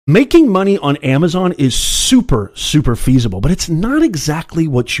Making money on Amazon is super, super feasible, but it's not exactly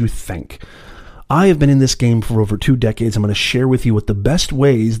what you think. I have been in this game for over 2 decades. I'm going to share with you what the best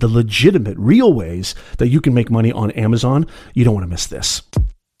ways, the legitimate, real ways that you can make money on Amazon. You don't want to miss this.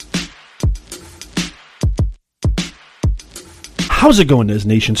 How's it going, Nez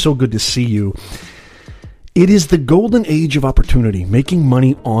Nation? So good to see you. It is the golden age of opportunity. Making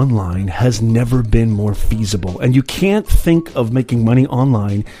money online has never been more feasible. And you can't think of making money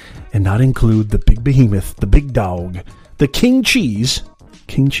online and not include the big behemoth, the big dog, the king cheese.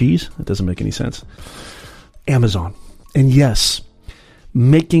 King cheese? That doesn't make any sense. Amazon. And yes,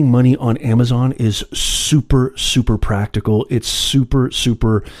 making money on Amazon is super, super practical. It's super,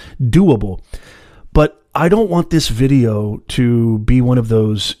 super doable. But I don't want this video to be one of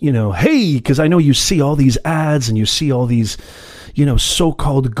those, hey, because I know you see all these ads and you see all these,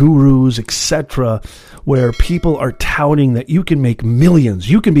 so-called gurus, etc., where people are touting that you can make millions.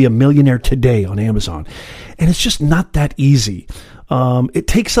 You can be a millionaire today on Amazon. And it's just not that easy. It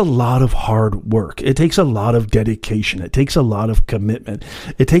takes a lot of hard work. It takes a lot of dedication. It takes a lot of commitment.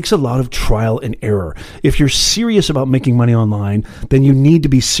 It takes a lot of trial and error. If you're serious about making money online, then you need to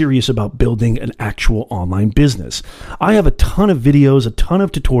be serious about building an actual online business. I have a ton of videos, a ton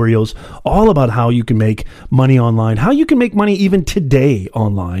of tutorials, all about how you can make money online, how you can make money even today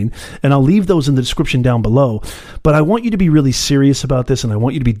online, and I'll leave those in the description down below. But I want you to be really serious about this, and I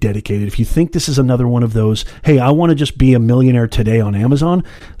want you to be dedicated. If you think this is another one of those, hey, I want to just be a millionaire today on Amazon,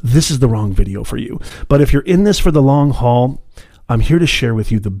 this is the wrong video for you. But if you're in this for the long haul, I'm here to share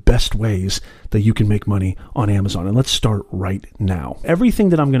with you the best ways that you can make money on Amazon. And let's start right now. Everything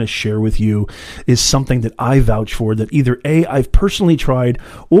that I'm going to share with you is something that I vouch for, that either A, I've personally tried,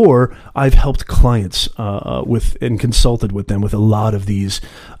 or I've helped clients with and consulted with them with a lot of these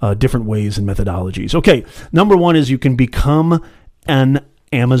different ways and methodologies. Okay, number one is you can become an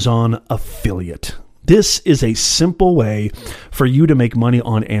Amazon affiliate. This is a simple way for you to make money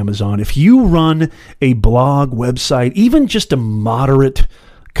on Amazon. If you run a blog, website, even just a moderate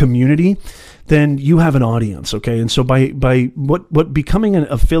community, then you have an audience, okay? And so by what becoming an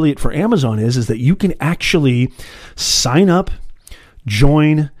affiliate for Amazon is that you can actually sign up,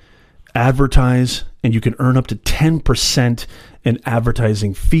 join, advertise, and you can earn up to 10% in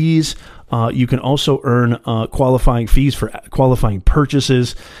advertising fees. You can also earn qualifying fees for qualifying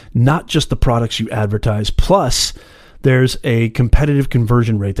purchases, not just the products you advertise. Plus, there's a competitive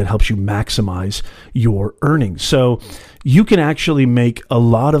conversion rate that helps you maximize your earnings. So you can actually make a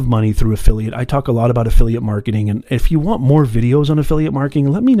lot of money through affiliate. I talk a lot about affiliate marketing. And if you want more videos on affiliate marketing,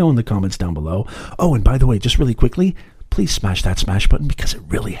 let me know in the comments down below. Oh, and by the way, just really quickly, please smash that smash button because it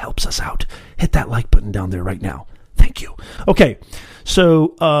really helps us out. Hit that like button down there right now. Thank you. Okay,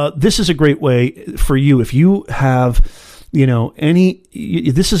 so this is a great way for you. If you have,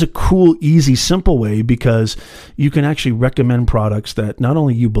 this is a cool, easy, simple way because you can actually recommend products that not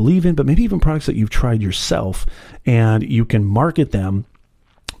only you believe in, but maybe even products that you've tried yourself, and you can market them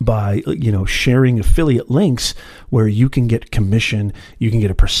by, sharing affiliate links where you can get commission, you can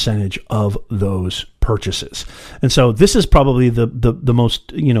get a percentage of those purchases. And so this is probably the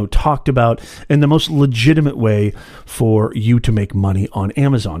most, talked about and the most legitimate way for you to make money on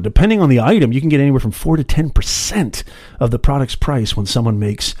Amazon. Depending on the item, you can get anywhere from 4 to 10% of the product's price when someone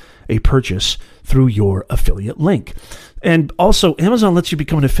makes a purchase through your affiliate link. And also, Amazon lets you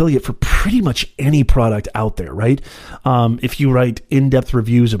become an affiliate for pretty much any product out there, right? If you write in-depth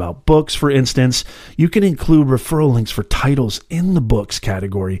reviews about books, for instance, you can include referral links for titles in the books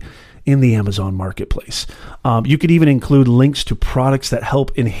category in the Amazon marketplace. You could even include links to products that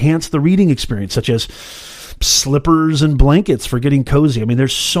help enhance the reading experience, such as slippers and blankets for getting cozy. I mean,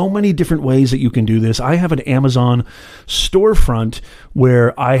 there's so many different ways that you can do this. I have an Amazon storefront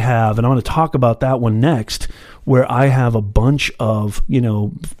where I have, and I'm going to talk about that one next, where I have a bunch of,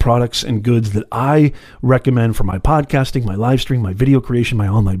 products and goods that I recommend for my podcasting, my live stream, my video creation, my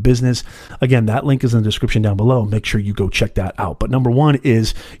online business. Again, that link is in the description down below. Make sure you go check that out. But number one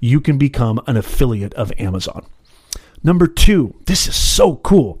is you can become an affiliate of Amazon. Number two, this is so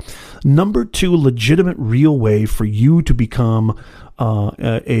cool. Number two, legitimate, real way for you to become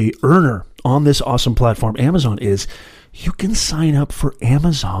a earner on this awesome platform, Amazon, is you can sign up for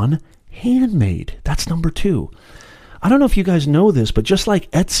Amazon Handmade. That's number two. I don't know if you guys know this, but just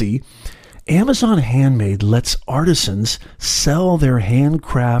like Etsy, Amazon Handmade lets artisans sell their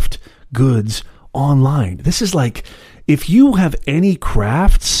handcraft goods online. This is like, if you have any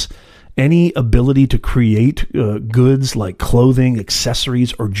crafts, any ability to create goods like clothing,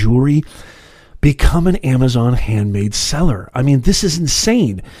 accessories, or jewelry, Become an Amazon handmade seller. I mean, this is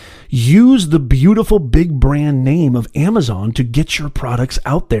insane. Use the beautiful big brand name of Amazon to get your products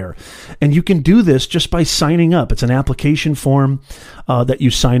out there. And you can do this just by signing up. It's an application form that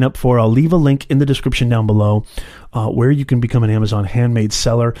you sign up for. I'll leave a link in the description down below where you can become an Amazon handmade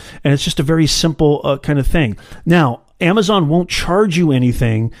seller. And it's just a very simple kind of thing. Now, Amazon won't charge you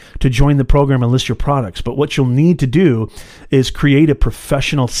anything to join the program and list your products, but what you'll need to do is create a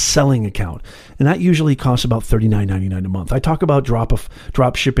professional selling account, and that usually costs about $39.99 a month. I talk about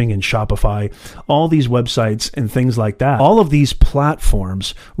drop shipping and Shopify, all these websites and things like that. All of these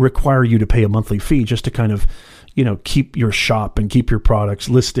platforms require you to pay a monthly fee just to kind of keep your shop and keep your products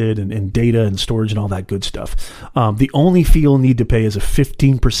listed and data and storage and all that good stuff. The only fee you'll need to pay is a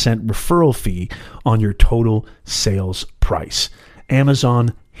 15% referral fee on your total sales price.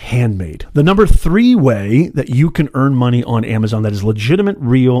 Amazon Handmade. The number 3 way that you can earn money on Amazon that is legitimate,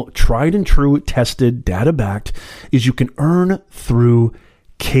 real, tried and true, tested, data backed, is you can earn through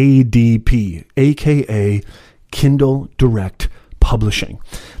KDP, aka Kindle Direct Publishing.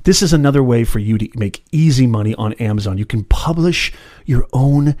 This is another way for you to make easy money on Amazon. You can publish your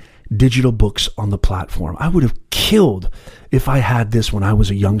own digital books on the platform. I would have killed if I had this when I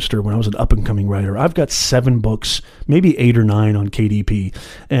was a youngster, when I was an up-and-coming writer. I've got 7 books, maybe 8 or 9 on KDP,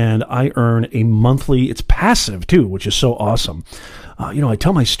 and I earn a monthly, it's passive too, which is so awesome. I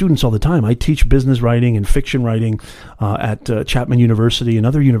tell my students all the time, I teach business writing and fiction writing at Chapman University and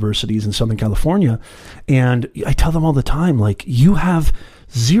other universities in Southern California. And I tell them all the time, like, you have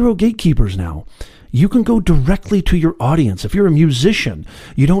 0 gatekeepers now. You can go directly to your audience. If you're a musician,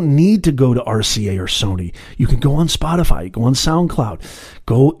 you don't need to go to RCA or Sony. You can go on Spotify, go on SoundCloud,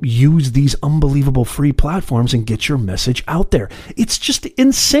 go use these unbelievable free platforms and get your message out there. It's just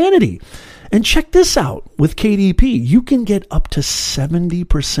insanity. And check this out. With KDP, you can get up to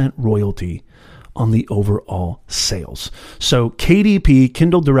 70% royalty on the overall sales. So KDP,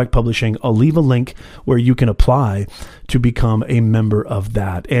 Kindle Direct Publishing, I'll leave a link where you can apply to become a member of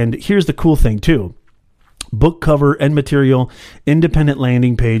that. And here's the cool thing too. Book cover, end material, independent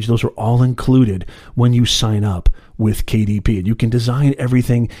landing page, those are all included when you sign up with KDP. And you can design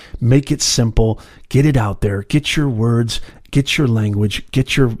everything, make it simple, get it out there, get your words, get your language,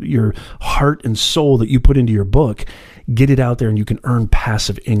 get your heart and soul that you put into your book, get it out there, and you can earn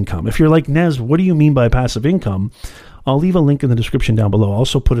passive income. If you're like, Nez, what do you mean by passive income? I'll leave a link in the description down below. I'll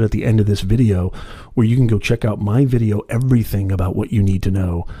also put it at the end of this video where you can go check out my video, everything about what you need to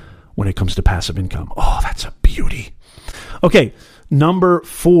know when it comes to passive income. Oh, that's a beauty. Okay, number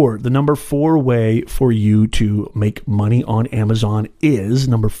 4. The number 4 way for you to make money on Amazon is,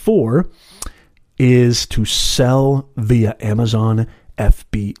 number 4, is to sell via Amazon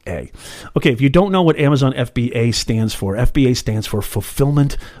FBA. Okay, if you don't know what Amazon FBA stands for, FBA stands for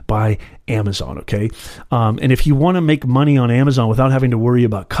Fulfillment by Amazon, okay? And if you want to make money on Amazon without having to worry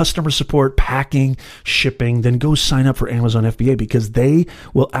about customer support, packing, shipping, then go sign up for Amazon FBA, because they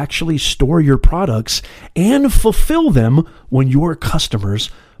will actually store your products and fulfill them when your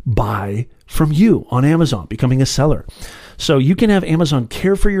customers buy from you on Amazon, becoming a seller. So you can have Amazon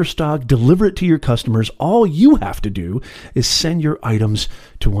care for your stock, deliver it to your customers. All you have to do is send your items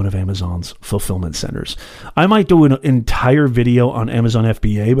to one of Amazon's fulfillment centers. I might do an entire video on Amazon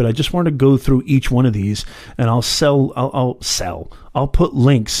FBA, but I just want to go through each one of these, and I'll put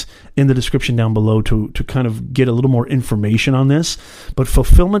links in the description down below to kind of get a little more information on this. But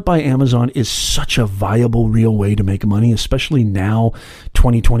Fulfillment by Amazon is such a viable, real way to make money, especially now,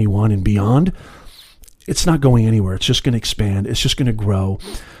 2021 and beyond. It's not going anywhere. It's just going to expand. It's just going to grow.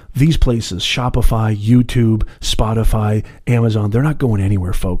 These places, Shopify, YouTube, Spotify, Amazon, they're not going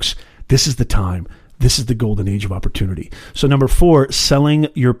anywhere, folks. This is the time. This is the golden age of opportunity. So number 4, selling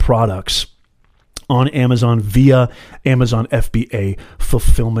your products on Amazon via Amazon FBA,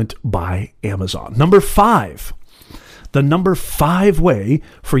 Fulfillment by Amazon. Number 5. The number 5 way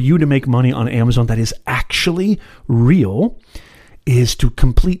for you to make money on Amazon that is actually real is to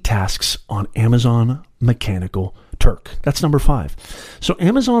complete tasks on Amazon Mechanical Turk. That's number 5. So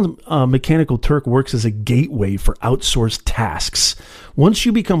Amazon Mechanical Turk works as a gateway for outsourced tasks. Once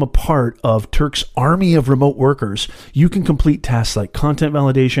you become a part of Turk's army of remote workers, you can complete tasks like content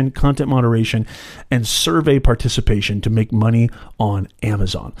validation, content moderation, and survey participation to make money on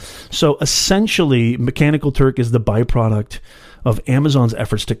Amazon. So essentially, Mechanical Turk is the byproduct of Amazon's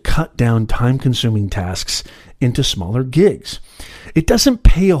efforts to cut down time-consuming tasks into smaller gigs. It doesn't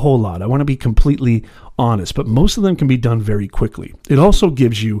pay a whole lot. I want to be completely honest, but most of them can be done very quickly. It also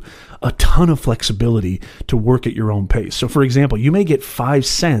gives you a ton of flexibility to work at your own pace. So for example, you may get 5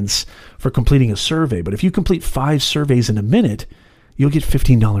 cents for completing a survey, but if you complete 5 surveys in a minute, you'll get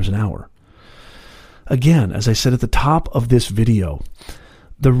 $15 an hour. Again, as I said at the top of this video,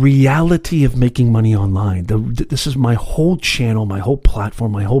 the reality of making money online, this is my whole channel, my whole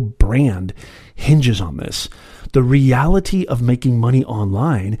platform, my whole brand hinges on this. The reality of making money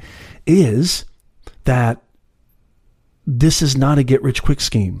online is that this is not a get-rich-quick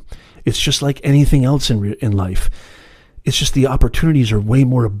scheme. It's just like anything else in life. It's just the opportunities are way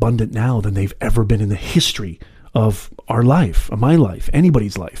more abundant now than they've ever been in the history of our life, of my life,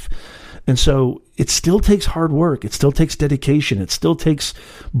 anybody's life. And so it still takes hard work. It still takes dedication. It still takes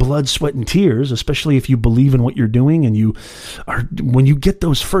blood, sweat, and tears, especially if you believe in what you're doing. And when you get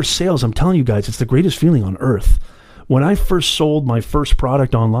those first sales, I'm telling you guys, it's the greatest feeling on earth. When I first sold my first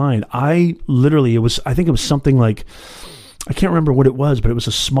product online, I think it was something like, I can't remember what it was, but it was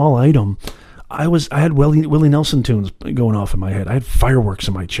a small item. I had Willie Nelson tunes going off in my head. I had fireworks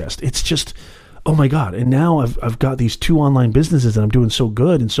in my chest. It's just, oh my God. And now I've got these 2 online businesses and I'm doing so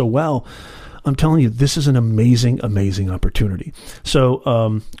good and so well. I'm telling you, this is an amazing, amazing opportunity.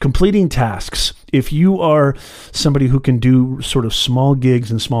 So completing tasks. If you are somebody who can do sort of small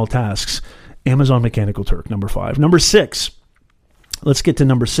gigs and small tasks, Amazon Mechanical Turk, number 5. Number 6. Let's get to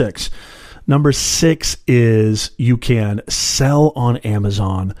number 6. Number 6 is you can sell on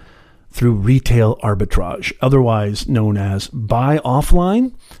Amazon through retail arbitrage, otherwise known as buy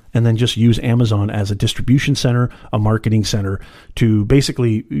offline and then just use Amazon as a distribution center, a marketing center, to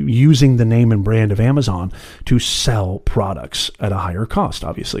basically using the name and brand of Amazon to sell products at a higher cost,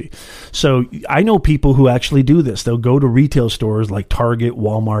 obviously. So I know people who actually do this. They'll go to retail stores like Target,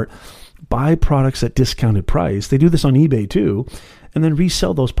 Walmart, buy products at discounted price. They do this on eBay too, and then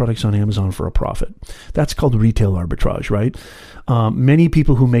resell those products on Amazon for a profit. That's called retail arbitrage, right? Many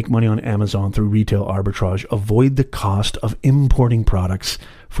people who make money on Amazon through retail arbitrage avoid the cost of importing products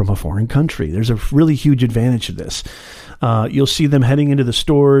from a foreign country. There's a really huge advantage to this. You'll see them heading into the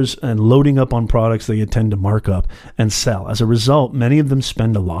stores and loading up on products they intend to mark up and sell. As a result, many of them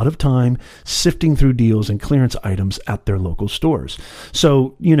spend a lot of time sifting through deals and clearance items at their local stores.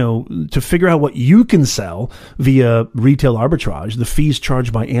 So, to figure out what you can sell via retail arbitrage, the fees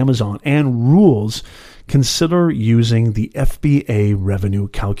charged by Amazon, and rules, consider using the FBA revenue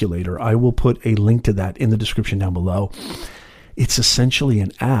calculator. I will put a link to that in the description down below. It's essentially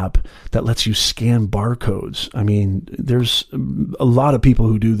an app that lets you scan barcodes. I mean, there's a lot of people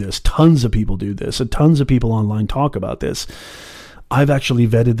who do this. Tons of people do this, and tons of people online talk about this. I've actually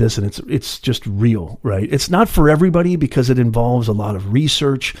vetted this, and it's just real, right? It's not for everybody because it involves a lot of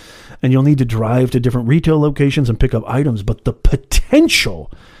research, and you'll need to drive to different retail locations and pick up items, but the potential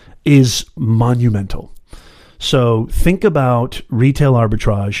is monumental. So think about retail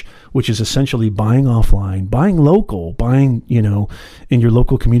arbitrage, which is essentially buying offline, buying local, buying, in your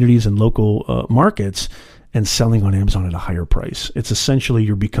local communities and local markets, and selling on Amazon at a higher price. It's essentially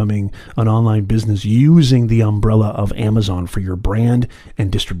you're becoming an online business using the umbrella of Amazon for your brand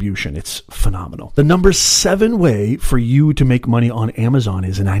and distribution. It's phenomenal. The number 7 way for you to make money on Amazon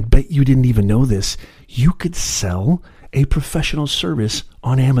is, and I bet you didn't even know this, you could sell a professional service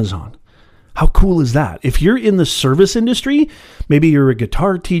on Amazon. How cool is that? If you're in the service industry, maybe you're a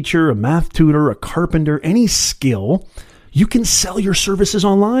guitar teacher, a math tutor, a carpenter, any skill, you can sell your services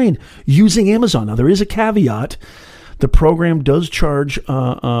online using Amazon. Now, there is a caveat. The program does charge,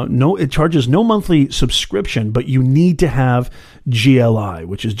 it charges no monthly subscription, but you need to have GLI,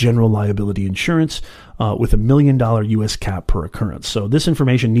 which is general liability insurance, with $1 million US cap per occurrence. So this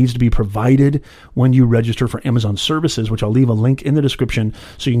information needs to be provided when you register for Amazon services, which I'll leave a link in the description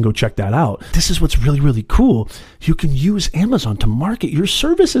so you can go check that out. This is what's really, really cool. You can use Amazon to market your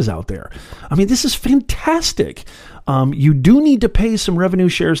services out there. I mean, this is fantastic. You do need to pay some revenue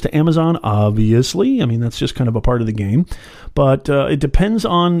shares to Amazon, obviously. I mean, that's just kind of a part of the game. But it depends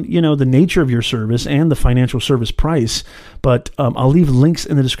on, the nature of your service and the financial service price. But I'll leave links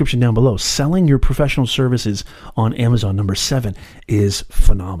in the description down below. Selling your professional services on Amazon, number 7, is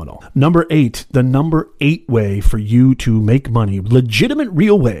phenomenal. Number 8, the number 8 way for you to make money, legitimate,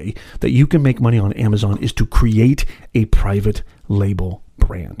 real way that you can make money on Amazon, is to create a private label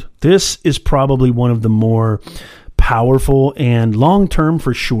brand. This is probably one of the more powerful and long-term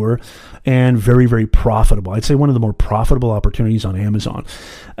for sure, and very, very profitable. I'd say one of the more profitable opportunities on Amazon.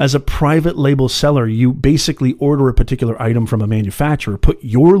 As a private label seller, you basically order a particular item from a manufacturer, put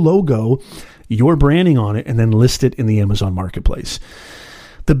your logo, your branding on it, and then list it in the Amazon marketplace.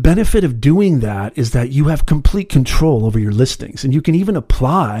 The benefit of doing that is that you have complete control over your listings, and you can even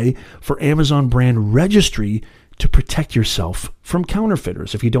apply for Amazon brand registry to protect yourself from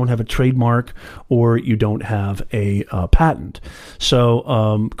counterfeiters if you don't have a trademark or you don't have a patent.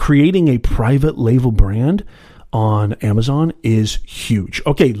 So creating a private label brand on Amazon is huge.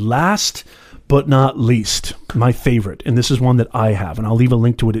 Okay, last but not least, my favorite, and this is one that I have, and I'll leave a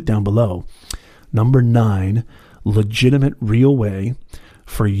link to it down below. Number 9, legitimate, real way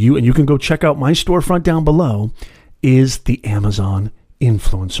for you, and you can go check out my storefront down below, is the Amazon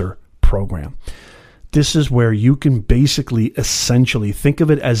Influencer Program. This is where you can basically, essentially, think of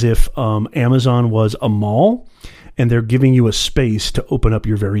it as if Amazon was a mall, and they're giving you a space to open up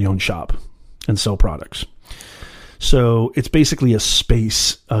your very own shop and sell products. So it's basically a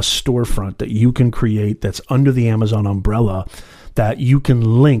space, a storefront that you can create that's under the Amazon umbrella, that you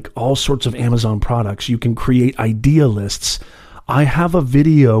can link all sorts of Amazon products. You can create idea lists. I have a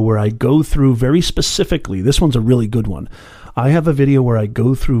video where I go through very specifically, this one's a really good one. I have a video where I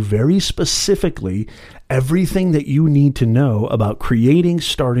go through very specifically everything that you need to know about creating,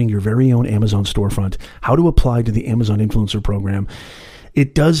 starting your very own Amazon storefront, how to apply to the Amazon Influencer Program.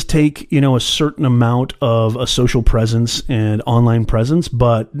 It does take, a certain amount of a social presence and online presence,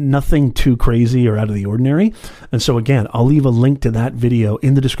 but nothing too crazy or out of the ordinary. And so again, I'll leave a link to that video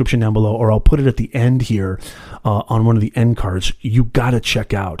in the description down below, or I'll put it at the end here on one of the end cards. You got to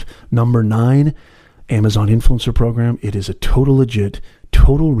check out number 9, Amazon Influencer Program. It is a total legit,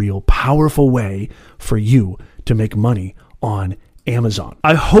 total real, powerful way for you to make money on Amazon.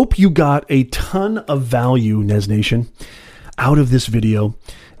 I hope you got a ton of value, Nez Nation, out of this video.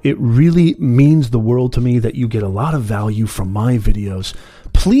 It really means the world to me that you get a lot of value from my videos.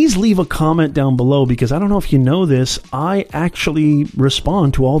 Please leave a comment down below, because I don't know if you know this, I actually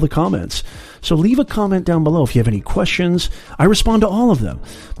respond to all the comments. So leave a comment down below if you have any questions. I respond to all of them.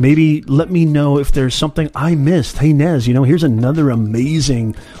 Maybe let me know if there's something I missed. Hey, Nez, here's another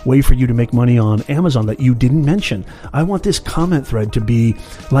amazing way for you to make money on Amazon that you didn't mention. I want this comment thread to be,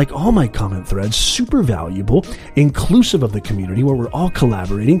 like all my comment threads, super valuable, inclusive of the community, where we're all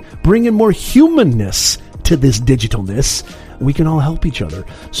collaborating, bringing more humanness to this digitalness. We can all help each other.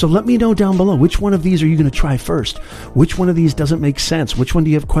 So let me know down below, which one of these are you going to try first? Which one of these doesn't make sense? Which one do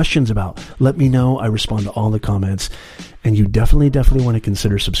you have questions about? Let me know. I respond to all the comments. And you definitely want to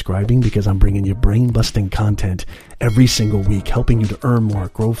consider subscribing, because I'm bringing you brain-busting content every single week, helping you to earn more,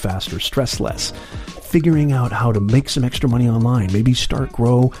 grow faster, stress less, figuring out how to make some extra money online, maybe start,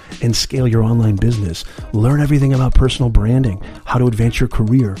 grow, and scale your online business, learn everything about personal branding, how to advance your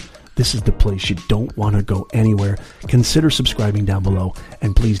career. This is the place. You don't want to go anywhere. Consider subscribing down below,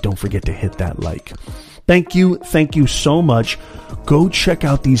 and please don't forget to hit that like. Thank you so much. Go check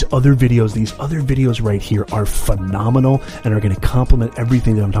out these other videos. These other videos right here are phenomenal and are going to complement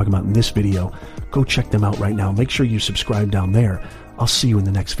everything that I'm talking about in this video. Go check them out right now. Make sure you subscribe down there. I'll see you in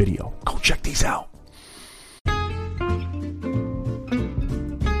the next video. Go check these out.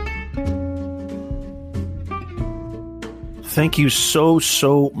 Thank you so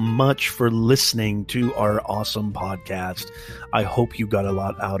much for listening to our awesome podcast. I hope you got a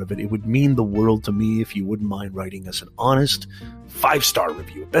lot out of it. It would mean the world to me if you wouldn't mind writing us an honest 5-star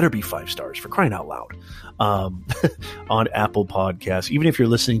review. It better be 5 stars, for crying out loud, on Apple Podcasts. Even if you're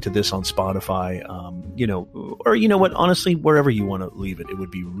listening to this on Spotify, or you know what, honestly, wherever you want to leave it, it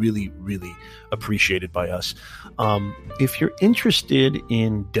would be really appreciated by us. If you're interested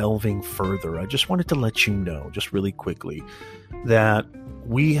in delving further, I just wanted to let you know, just really quickly, that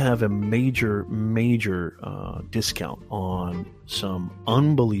we have a major discount on some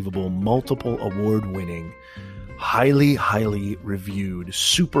unbelievable, multiple award-winning, highly reviewed,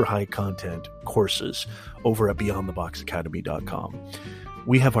 super high content courses over at beyondtheboxacademy.com.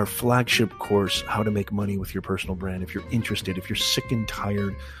 We have our flagship course, How to Make Money with Your Personal Brand. If you're interested, if you're sick and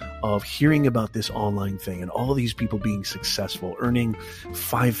tired of hearing about this online thing and all these people being successful, earning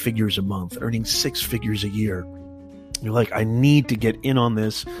 5 figures a month, earning 6 figures a year, you're like, I need to get in on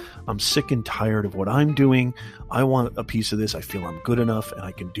this. I'm sick and tired of what I'm doing. I want a piece of this. I feel I'm good enough and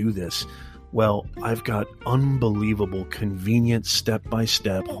I can do this. Well, I've got unbelievable, convenient,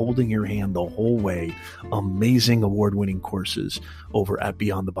 step-by-step, holding your hand the whole way, amazing award-winning courses over at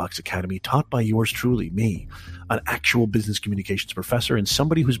Beyond the Box Academy, taught by yours truly, me, an actual business communications professor and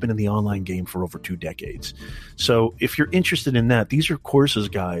somebody who's been in the online game for over 2 decades. So if you're interested in that, these are courses,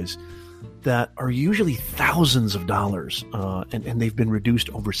 guys, that are usually thousands of dollars, and they've been reduced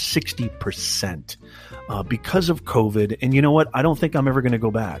over 60% because of COVID. And you know what? I don't think I'm ever going to go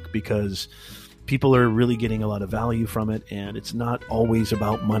back, because people are really getting a lot of value from it, and it's not always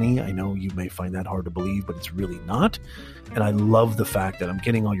about money. I know you may find that hard to believe, but it's really not. And I love the fact that I'm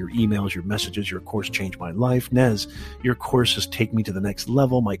getting all your emails, your messages. Your course changed my life. Nez, your courses take me to the next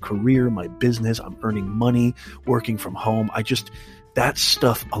level, my career, my business. I'm earning money, working from home. That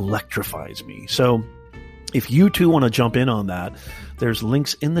stuff electrifies me. So If you too want to jump in on that, there's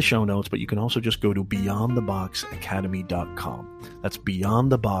links in the show notes, but you can also just go to beyondtheboxacademy.com. That's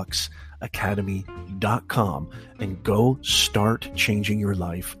beyondtheboxacademy.com and go start changing your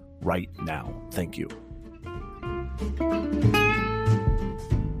life right now. Thank you.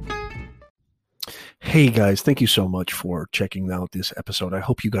 Hey guys, thank you so much for checking out this episode. I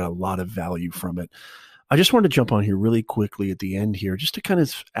hope you got a lot of value from it. I just wanted to jump on here really quickly at the end here just to kind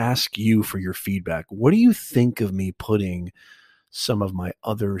of ask you for your feedback. What do you think of me putting some of my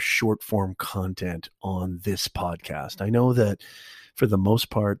other short form content on this podcast? I know that for the most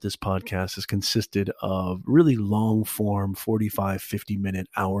part, this podcast has consisted of really long form, 45, 50-minute,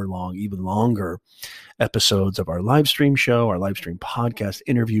 hour-long, even longer episodes of our live stream show, our live stream podcast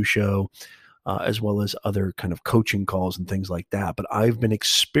interview show, as well as other kind of coaching calls and things like that. But I've been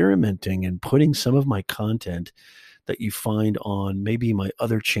experimenting and putting some of my content that you find on maybe my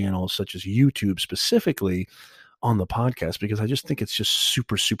other channels, such as YouTube specifically, on the podcast, because I just think it's just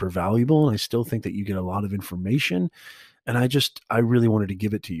super, super valuable. And I still think that you get a lot of information. And I really wanted to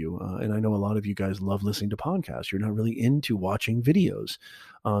give it to you. And I know a lot of you guys love listening to podcasts. You're not really into watching videos.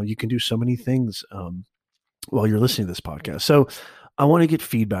 You can do so many things while you're listening to this podcast. So I want to get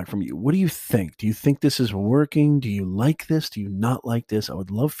feedback from you. What do you think? Do you think this is working? Do you like this? Do you not like this? I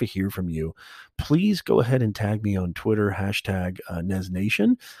would love to hear from you. Please go ahead and tag me on Twitter, hashtag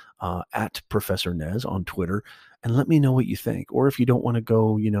NezNation, at Professor Nez on Twitter, and let me know what you think. Or if you don't want to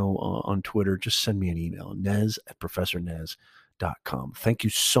go, on Twitter, just send me an email, nez@professornez.com. Thank you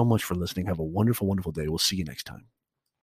so much for listening. Have a wonderful, wonderful day. We'll see you next time.